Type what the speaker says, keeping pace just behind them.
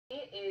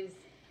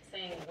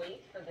saying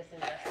wait for this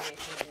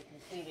investigation to be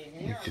completed.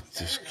 New York Look at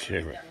this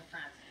carrot.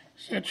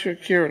 Democrats. That's your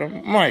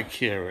carrot. My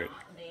carrot.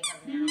 They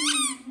have now joined, along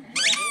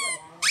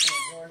with the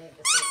majority of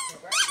the state's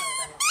congressional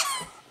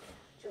Democrats,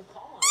 to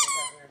call on the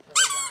governor to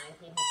resign.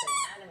 He has been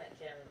adamant,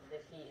 Jim,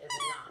 that he is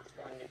not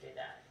going to do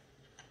that.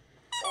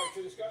 All right,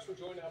 to discuss, we're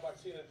joined now by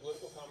CNN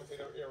political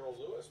commentator Errol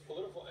Lewis,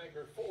 political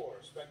anchor for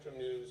Spectrum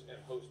News and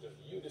host of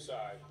You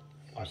Decide.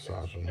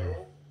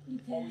 Errol,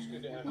 always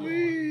good to have you on.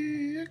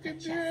 Look at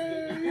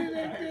that.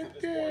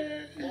 Look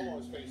at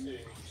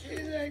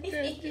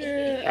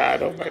that. Ah,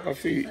 don't bite my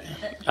feet.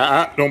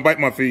 Don't bite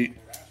my feet.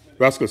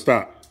 Roscoe,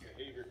 stop.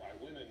 Behavior by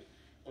women,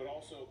 but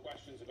also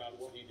questions about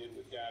what he did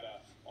with data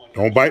on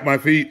Don't bite my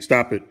feet.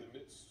 Stop it. the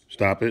midst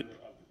Stop it. of the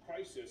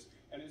crisis.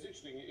 And it's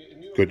interesting, in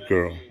New York Good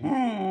girl.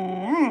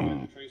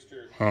 Magazine, traced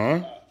her,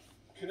 Huh?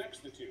 connects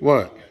the two.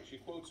 What? She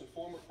quotes a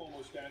former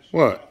Cuomo statue.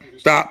 What?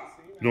 Stop.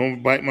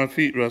 Don't bite my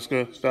feet,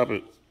 Roscoe. Stop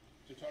it.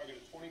 To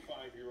target a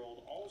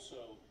 25-year-old also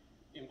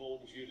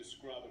emboldens you to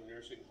scrub a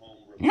nursing home.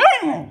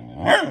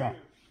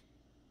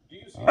 Do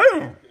you see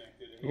them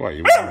connected? Why,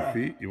 you want my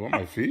feet? You want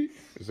my feet?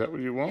 Is that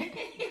what you want?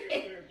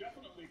 They're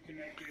definitely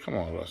connected. Come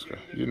on, Roscoe.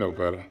 You know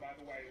better.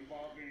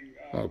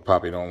 Oh,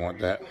 Poppy don't want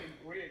that.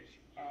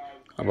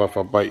 How about if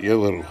I bite your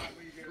little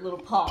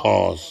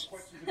paws?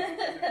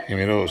 Give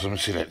me those. Let me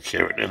see that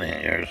carrot in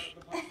there.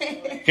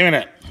 Give me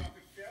that.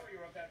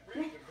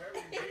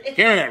 Give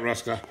me that,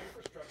 Roscoe.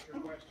 Infrastructure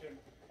question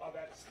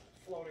that's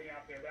floating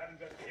out there. That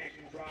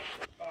investigation dropped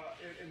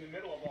in the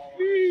middle of all of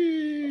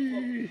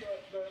this.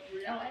 The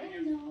reality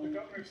is the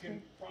governor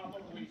can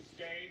probably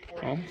stay for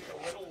at least a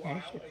little while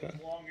as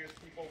long as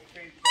people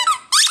think that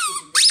this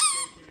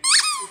investigation is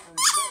super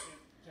important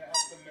to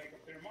help them make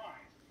up their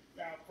minds.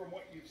 Now, from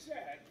what you've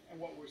said and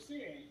what we're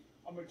seeing,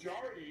 a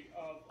majority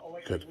of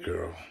elected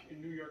leaders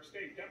in New York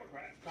State,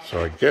 Democrats.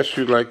 So I guess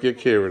you like your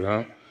carrot,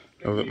 huh?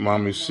 Now let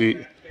Mommy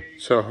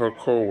tell her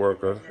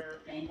co-worker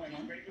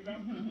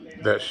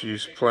that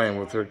she's playing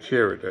with her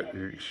carrot that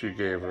she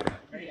gave her. The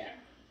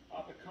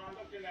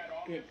conduct in that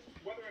office,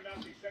 whether or not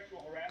the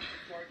sexual harassment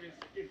charges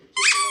in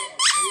particular are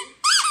true,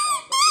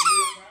 but the New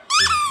York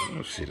Times... Let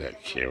me see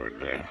that carrot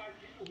there.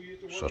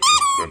 Such a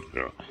good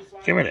girl.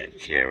 Give me that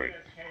carrot.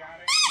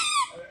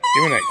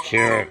 Give me that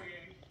carrot.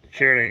 The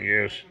carrot ain't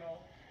yours.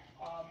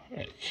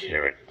 That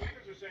carrot.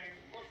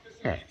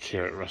 That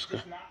carrot,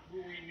 Roscoe.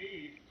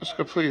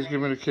 Roscoe, please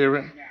give me the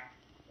carrot.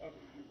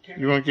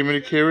 You want to give me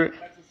the carrot?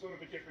 That's a sort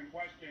of a different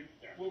question.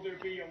 Will there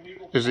be a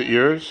legal... Is it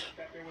yours?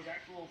 ...that there was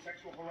actual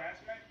sexual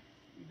harassment?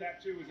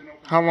 That too is an open...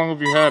 How long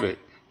have you had it?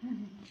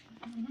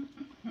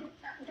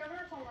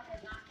 Governor Cuomo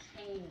has not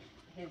changed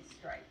his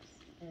stripes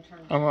in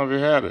terms How long have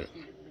you had it? of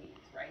leaves,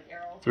 right,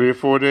 Errol? 3 or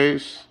 4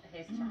 days?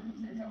 His terms.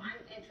 And so I'm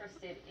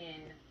interested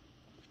in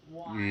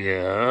why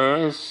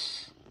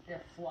Yes. the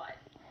flood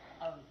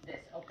of this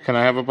open... Can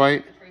I have a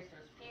bite?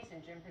 Tracer's piece,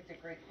 and Jim picked a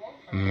great quote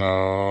from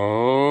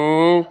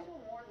No.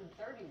 more than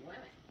 30 women.